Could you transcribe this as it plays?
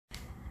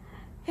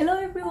Hello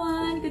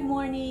everyone! Good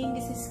morning!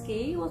 This is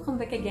Kaye. Welcome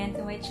back again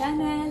to my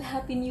channel.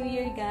 Happy New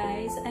Year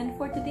guys! And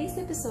for today's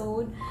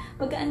episode,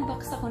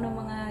 mag-unbox ako ng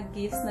mga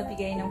gifts na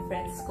bigay ng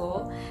friends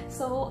ko.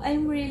 So,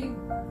 I'm really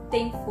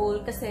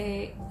thankful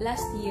kasi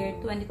last year,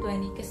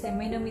 2020, kasi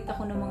may na-meet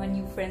ako ng mga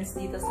new friends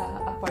dito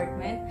sa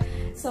apartment.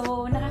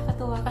 So,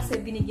 nakakatuwa kasi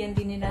binigyan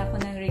din nila ako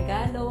ng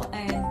regalo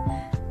and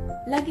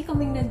lagi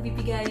kaming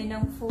nagbibigay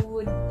ng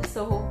food.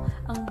 So,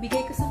 ang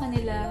bigay ko sa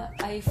kanila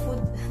ay food.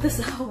 Tapos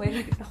ako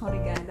may akong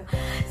regalo.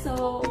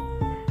 So,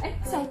 I'm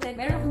excited.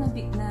 Meron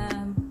akong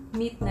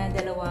na-meet na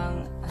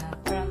dalawang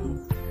parang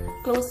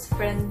close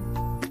friends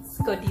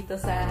ko dito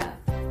sa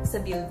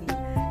building.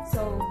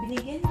 So,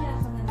 binigyan nila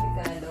ako ng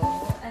regalo.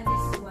 And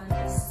this one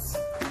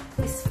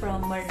is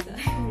from Mahalo.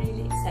 I'm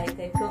really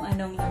excited kung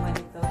anong naman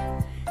ito.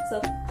 So,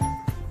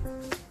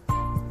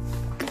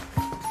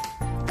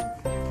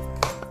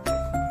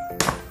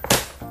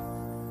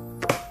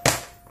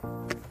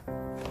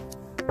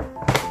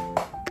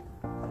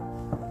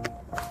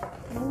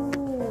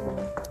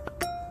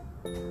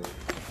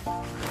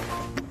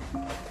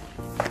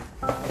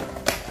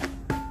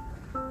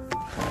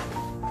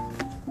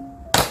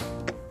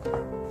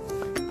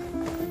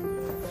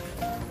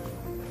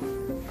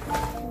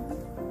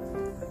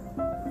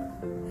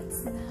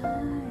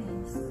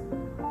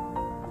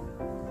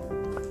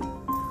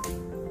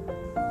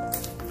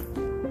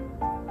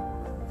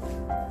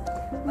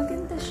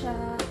 maganda siya.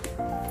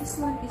 This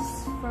one is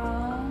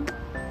from...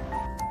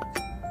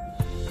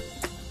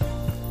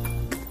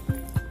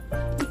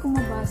 Hindi ko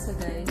mabasa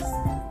guys.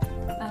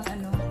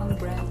 Ang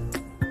brand.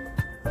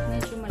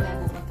 Medyo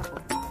malabo mata ko.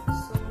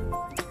 So,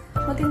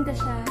 maganda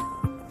siya.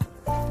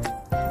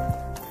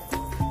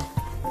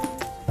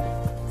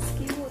 It's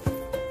cute.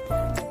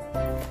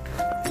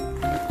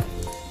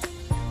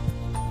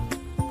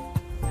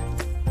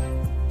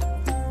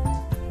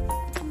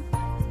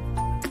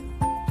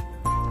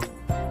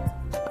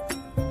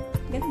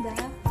 Ganda.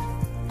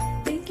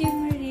 Thank you,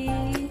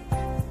 Marie.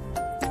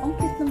 Ang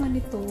cute naman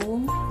ito.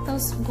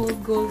 Tapos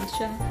gold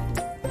siya.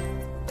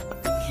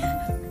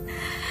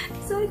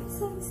 So it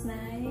sounds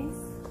nice.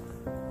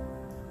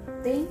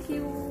 Thank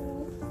you.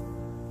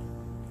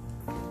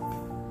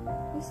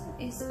 This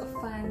one is a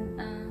fun.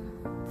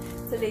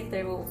 So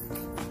later we'll.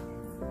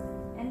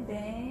 And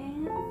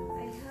then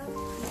I have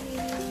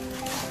this.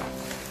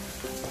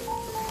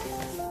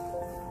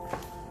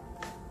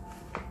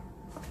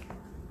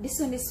 This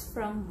one is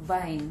from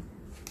Vine.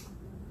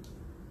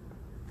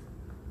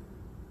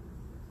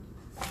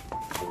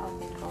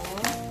 Open ko.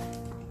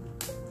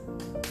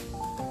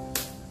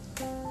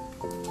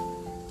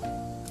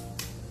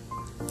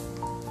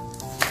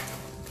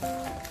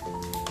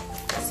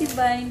 Si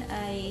Vine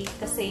ay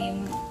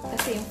kasame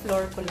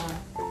floor ko lang.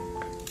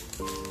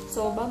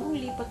 So, bagong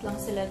lipat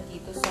lang sila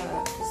dito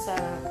sa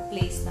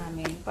place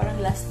namin. Parang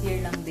last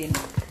year lang din.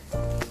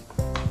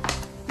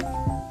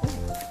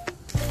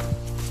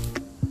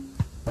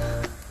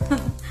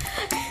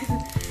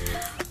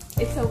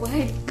 It's a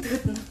wide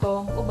tooth na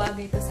comb. O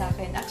bagay ito sa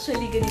akin.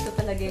 Actually, ganito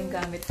talaga yung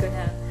gamit ko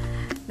na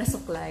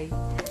suklay.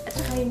 At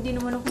saka hindi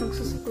naman ako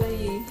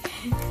nagsusuklay eh.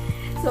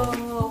 So,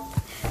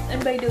 and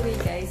by the way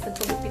guys,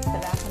 nagpagupit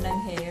pala ako ng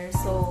hair.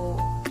 So,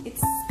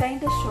 it's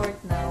kinda short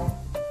now.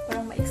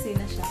 Parang maiksi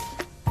na siya.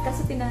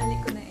 Kasi tinali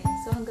ko na eh.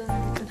 So,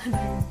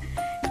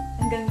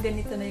 hanggang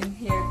ganito na yung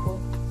hair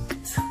ko.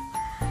 So,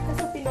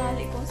 kasi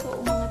tinali ko. So,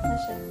 umangat na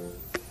siya.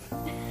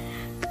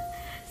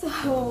 So,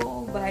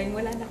 Vine,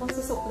 wala na akong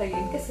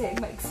susuklayin kasi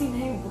maiksi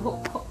na yung buhok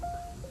ko.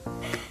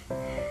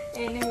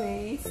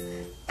 Anyways.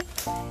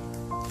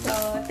 So,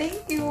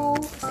 thank you.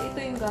 Kasi ito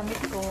yung gamit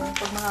ko.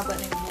 Pag mahaba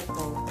na yung buhok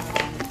ko.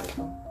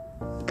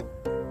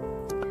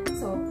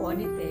 So,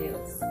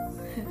 ponytails.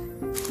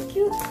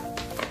 Cute.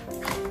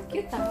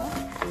 Cute ah.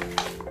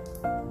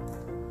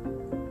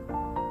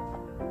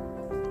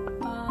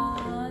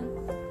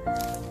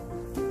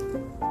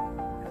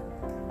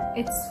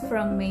 It's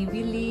from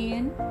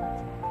Maybelline.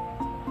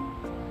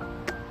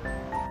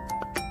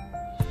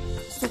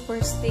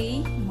 Super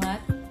Stay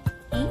Matte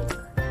Ink.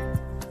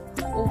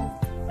 Oh,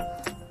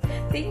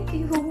 thank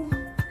you.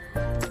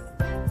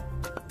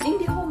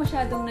 Hindi ako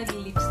masyadong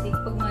nag-lipstick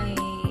pag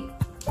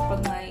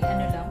may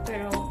ano lang,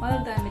 pero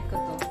magagamit ko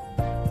to.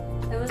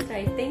 I will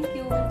try. Thank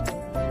you.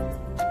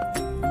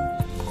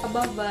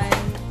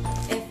 Ababan,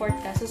 effort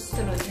ka.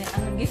 Susunod na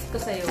ang gift ko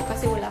sa'yo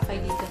kasi wala kayo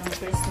dito ng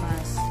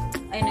Christmas.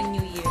 Ay, ng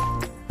New Year.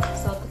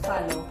 So, to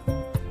follow.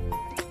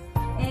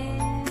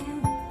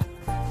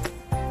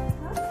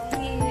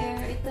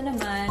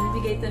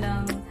 Bigay ito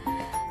ng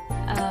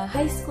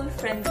high school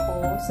friend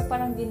ko. So,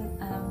 parang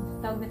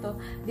tawag nito,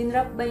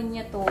 dinrap by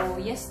niya to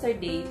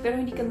yesterday, pero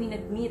hindi kami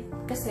nag-meet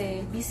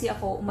kasi busy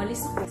ako,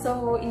 umalis ako. So,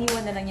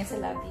 iniwan na lang niya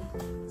sa lobby.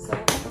 So,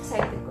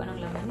 excited ko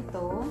anong laman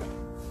nito.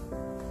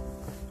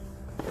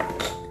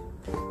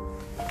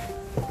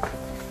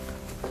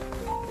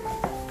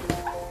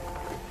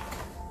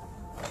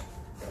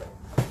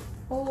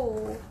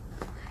 Oh,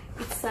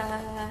 it's a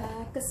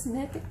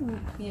cosmetic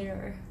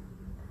mirror.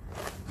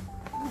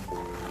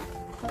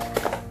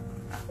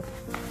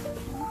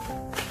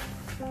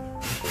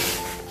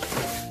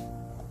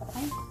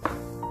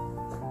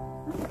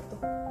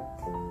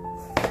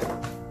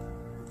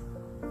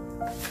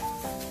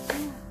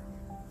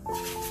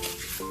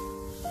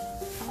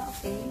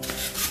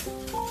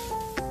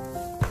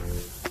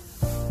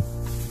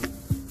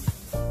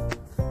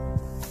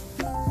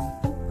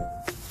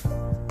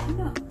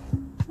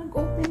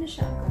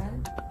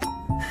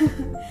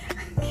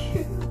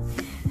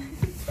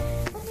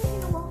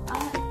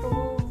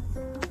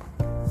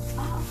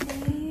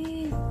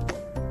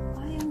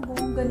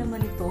 bongga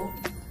naman ito.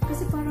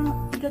 Kasi parang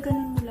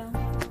igaganon mo lang.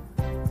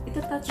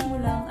 Ita-touch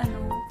mo lang,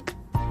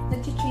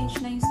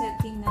 nag-change na yung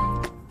setting ng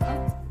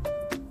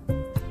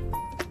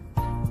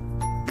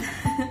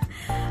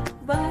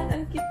Bahan,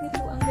 ang cute nito.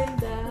 Ang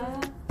ganda.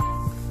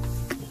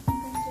 Ang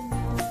ganda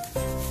niya.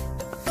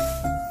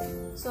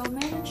 So,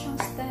 meron siyang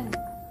stand.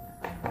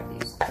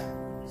 This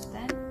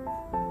stand.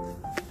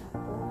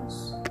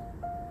 Tapos,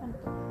 ano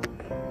to?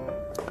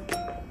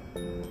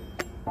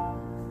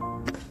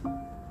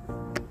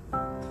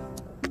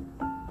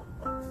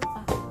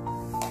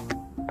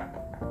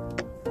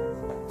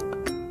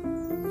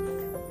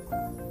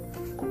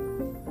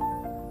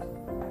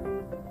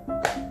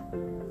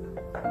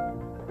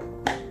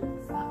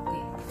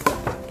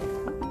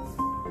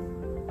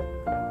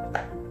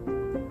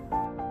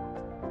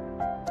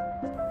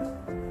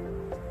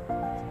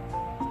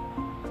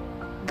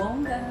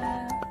 Bongga!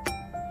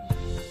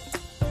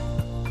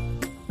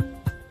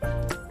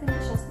 Ganda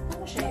siya.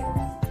 Tama siya yun.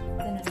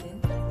 Ganun din.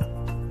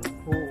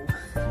 Oh.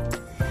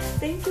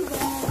 Thank you,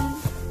 Van!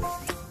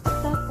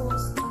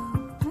 Tapos,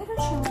 meron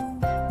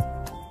siyang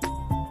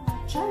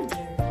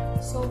charger.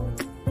 So,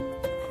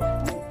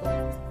 ano ito?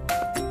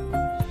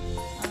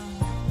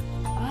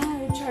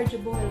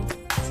 Rechargeable.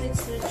 So,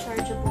 it's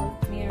rechargeable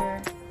mirror.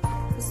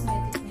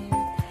 Cosmetic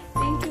mirror.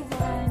 Thank you,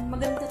 Van!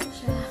 Maganda to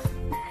siya.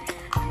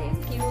 Ay,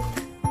 ang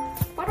cute.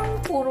 Parang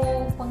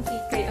puro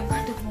pangkikay ang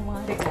ano ng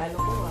mga regalo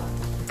ko,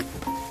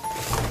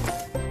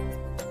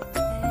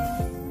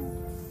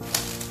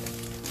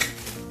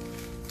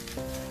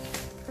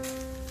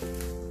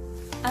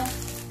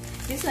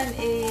 This one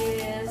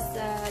is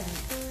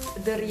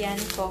durian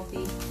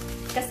coffee.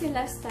 Kasi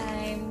last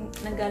time,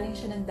 nanggaling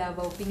siya ng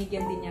Davao,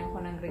 binigyan din niya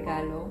ako ng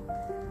regalo.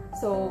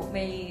 So,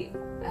 may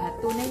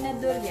tunay na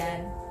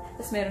durian,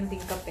 tapos meron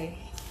ding kape.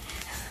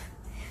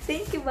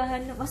 Thank you,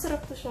 Bahan.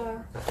 Masarap to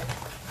siya.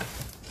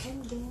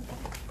 And then,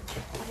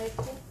 aray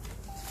ko.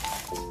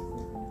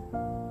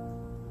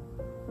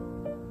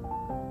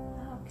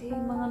 Okay,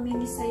 mga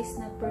mini size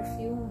na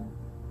perfume.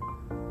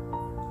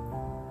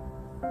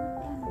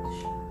 Ano to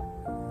siya?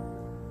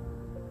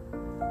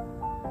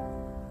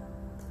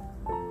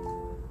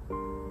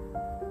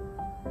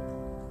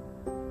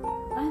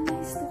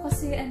 Nice to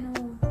kasi yung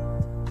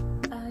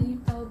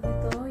tawag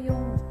nito,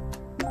 yung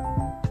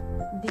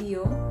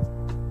Dio.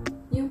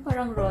 Yung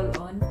parang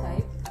roll-on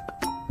type.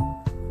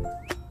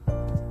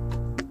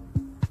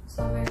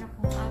 So, meron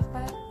akong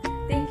 4.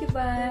 Thank you,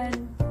 Ban!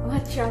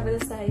 What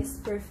travel size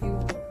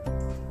perfume.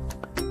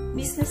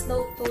 Business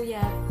note to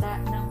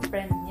yata ng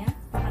friend niya.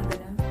 Parang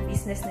ganun.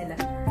 Business nila.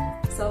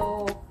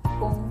 So,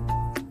 kung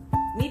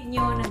need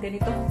nyo ng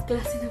ganitong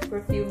klase ng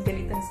perfume,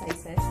 ganitong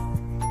sizes,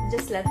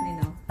 just let me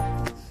know.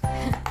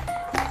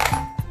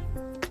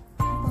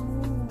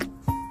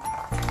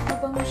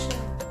 Mabango siya.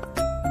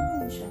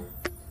 Ano siya?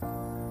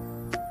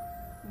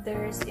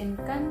 There's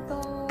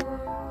Encanto,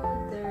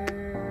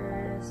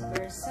 there's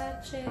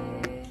Versace,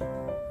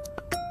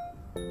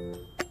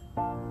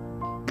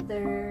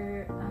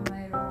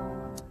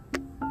 mayroong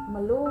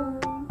Malone,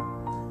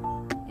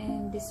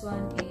 and this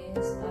one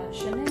is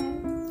Chanel.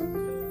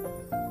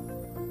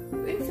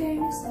 In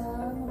fairness,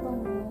 mabango.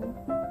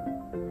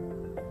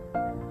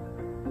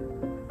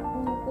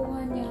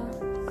 Kuha niya.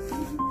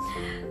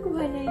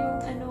 Kuha niya yung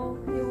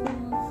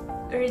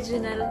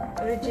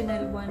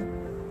original one.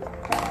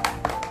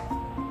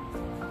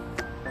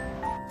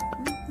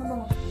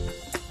 Mabango.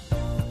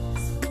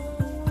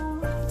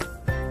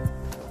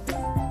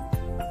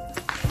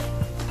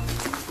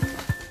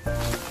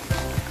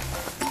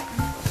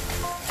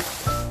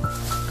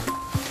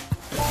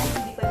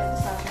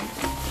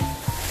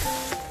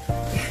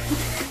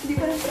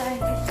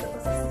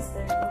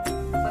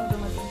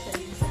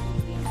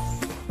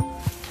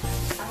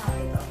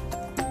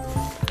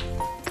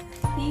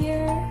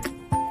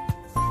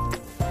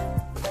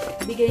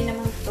 Bigay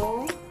naman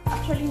to.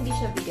 Actually, hindi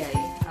siya bigay.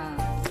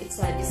 It's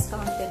a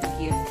discounted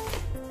gift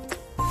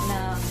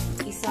ng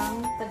isang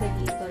taga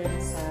dito rin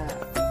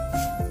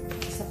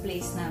sa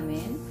place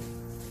namin.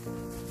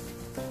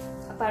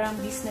 Parang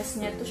business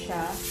niya to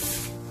siya.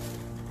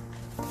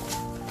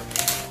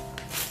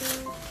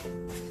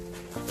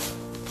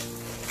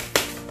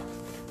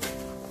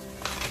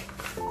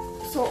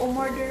 So,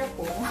 umorder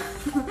ako.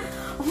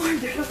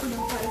 Umorder ako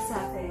ng para sa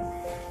akin.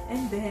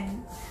 And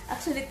then,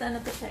 actually, ito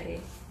ano to siya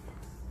eh.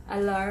 A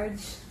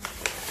large,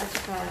 at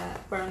saka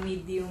parang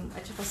medium,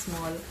 at saka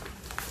small.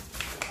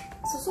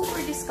 So,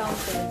 super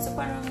discounted. So,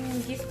 parang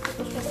gift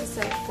ko to siya sa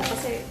self ko.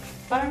 Kasi,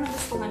 parang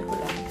nagustuhan ko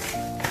lang.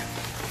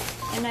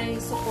 And I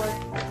support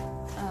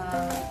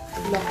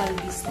local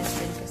business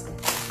din kasi.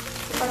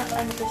 So, parang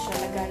ano to siya,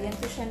 lagayan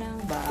to siya ng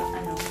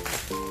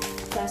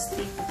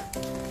plastic.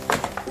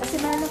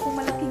 Kasi meron akong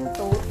malaking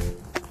tote.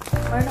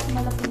 Meron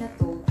akong malaki na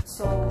tote.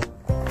 So,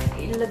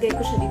 ilagay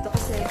ko siya dito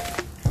kasi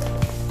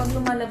pag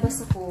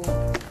lumalabas ako,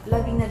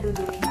 laging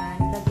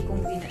nadudumihan, lagi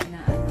kong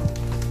inaano.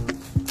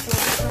 So,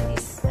 this one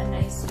is a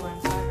nice one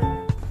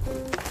para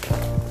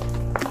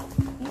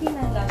hindi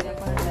na lagi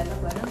ako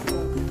naglalaba ng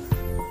tote.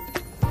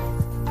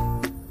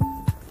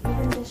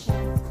 Maganda siya.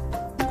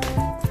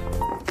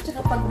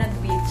 Tsaka pag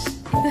nag-beach,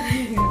 ito na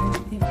yung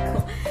gagawin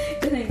ko.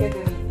 Ito na yung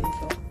gagawin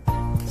ko.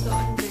 So,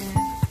 and then,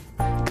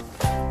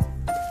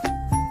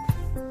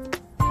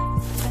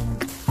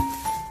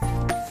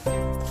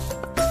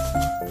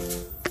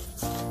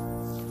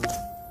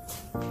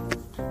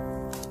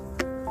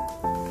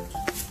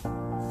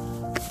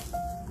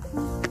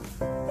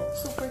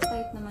 super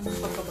tight naman yung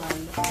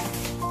pagkabalo.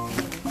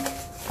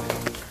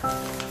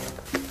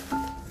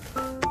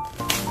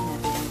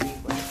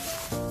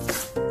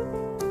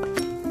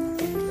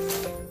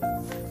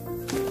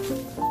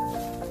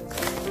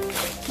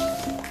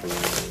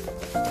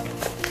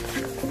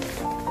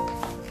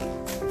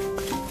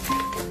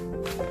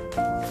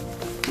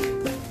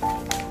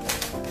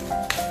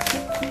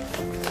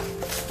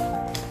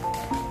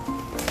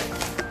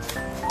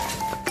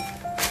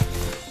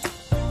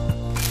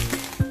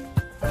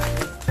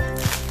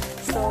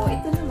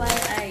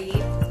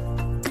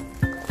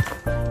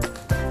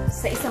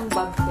 Sa isang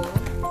bag ko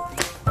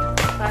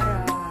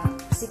para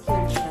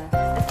secure siya.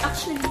 At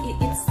actually,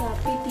 it's a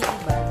PPE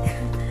bag.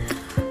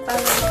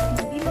 Para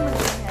hindi naman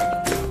ganyan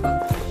yung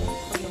bag ko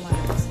pag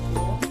lumalabas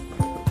ko.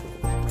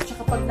 At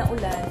saka pag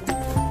naulan,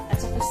 at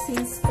saka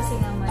since kasi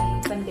nga may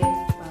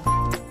pandemic pa,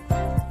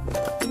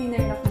 hindi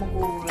na rin ako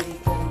mag-worry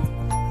kung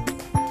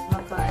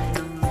magpaan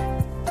ng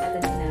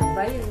alam na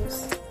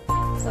virus.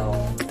 So,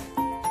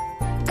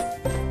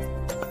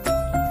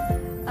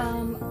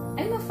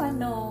 I'm a fan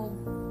of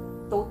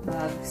tote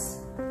bags.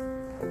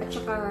 At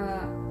saka,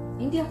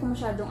 hindi ako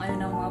masyadong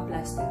ng mga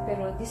plastic.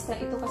 Pero this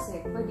time, ito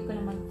kasi, pwede ko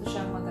naman ito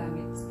siya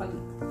magamit pag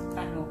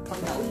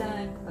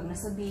naulan, pag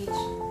nasa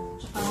beach.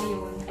 Tsaka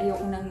ngayon,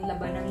 ayoko nang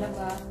laban ng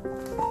laba.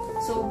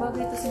 So,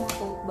 bagay ito sa mga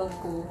tote bag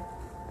ko.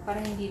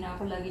 Para hindi na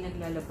ako lagi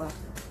naglalaba.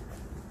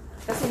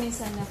 Kasi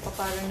minsan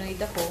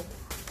napaparanoid ako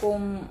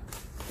kung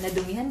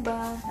nadumihan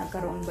ba,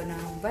 nagkaroon ba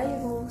ng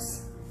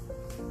virus.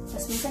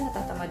 Tapos minsan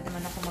natatamad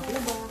naman ako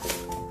maglaba.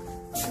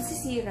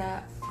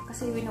 Nasisira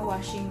kasi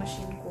wina-washing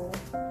machine ko.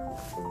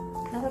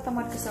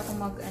 Natatamad kasi ako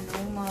mag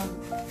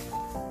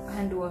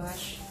hand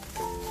wash.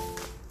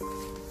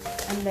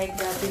 Unlike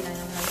dati na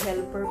nang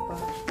nag-helper pa,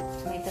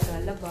 may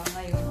tagalaba.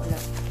 Ngayon wala.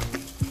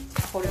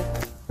 Ako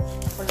lahat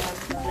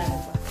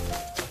naglalaba.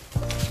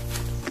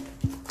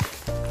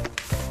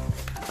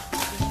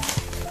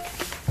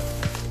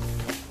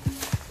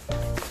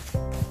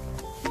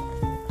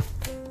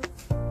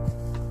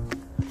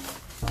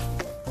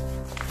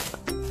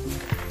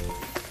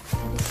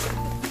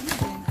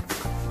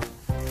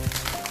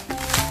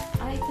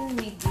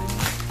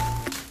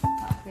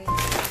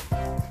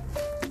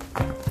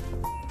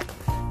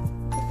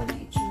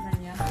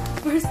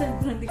 First time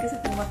ko hindi kasi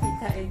ito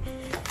makita eh.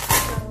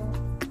 So,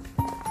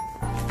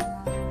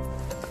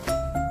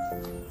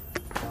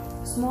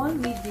 small,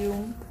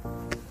 medium,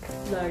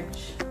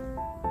 large.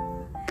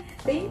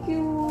 Thank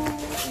you!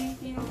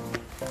 Thank you!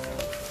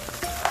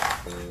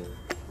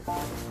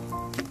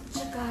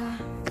 Tsaka,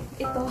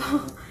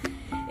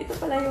 ito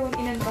pala yung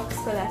in-unbox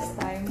ko last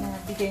time na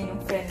bigay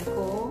ng friend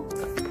ko.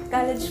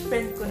 College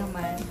friend ko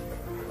naman.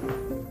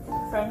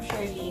 From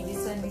Charlene.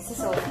 This one, this is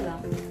all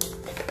lang.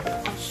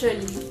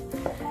 Actually,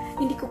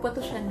 hindi ko pa to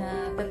siya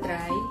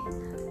na-try.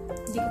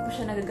 Hindi ko pa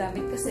siya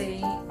nagagamit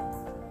kasi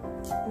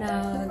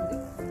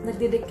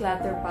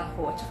nagde-declutter pa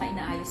ako at saka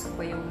inaayos ko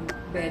pa yung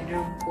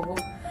bedroom ko.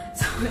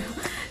 So,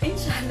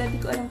 inshallah,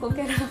 hindi ko alam kung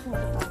kailan ako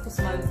matapos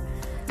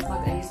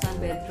mag-ayos ng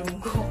bedroom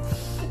ko.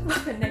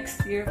 Baka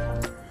next year pa.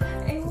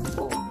 Ewan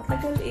ko,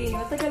 matagal eh.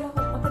 Matagal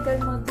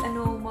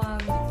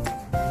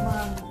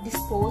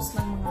mag-dispose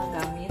ng mga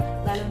gamit.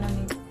 Lalo na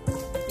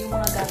yung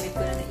mga gamit ko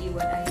na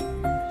naiwan ay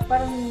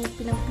parang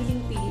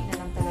pinagpiling-pili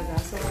na lang talaga.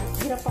 So,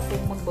 hirap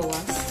akong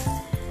magbawas.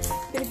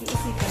 Pero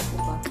di-isipan ko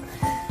pa.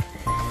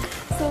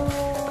 So,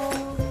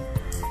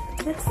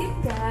 that's it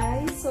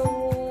guys. So,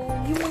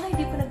 yung mga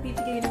hindi pa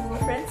nagbibigay ng mga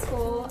friends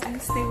ko,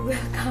 I'm still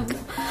welcome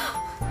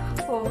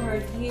for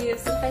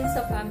gifts. So, kahit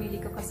sa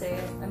family ko kasi,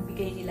 ang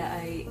bigay nila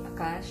ay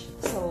cash.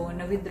 So,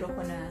 na-withdraw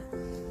ko na.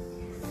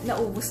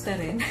 Naubos na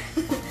rin.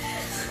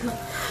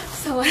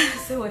 so,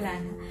 wala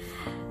na.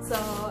 So,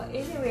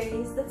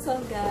 anyways, that's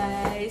all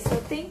guys. So,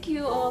 thank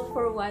you all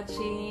for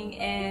watching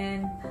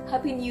and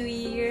Happy New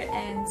Year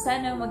and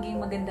sana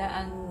maging maganda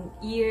ang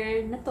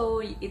year na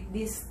to.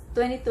 This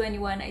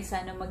 2021 ay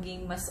sana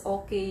maging mas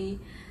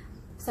okay.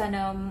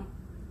 Sana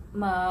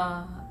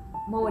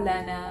mawala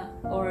na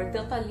or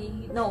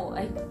totally, no,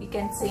 you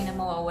can't say na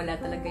mawawala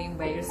talaga yung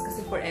virus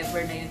kasi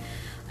forever na yun.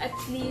 At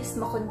least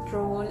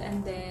makontrol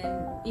and then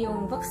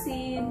yung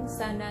vaccine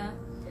sana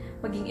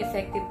maging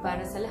effective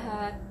para sa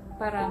lahat.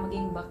 Para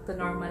maging back to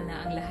normal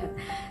na ang lahat.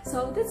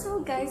 So, that's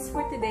all guys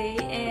for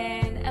today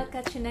and I'll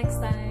catch you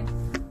next time.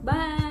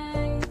 Bye!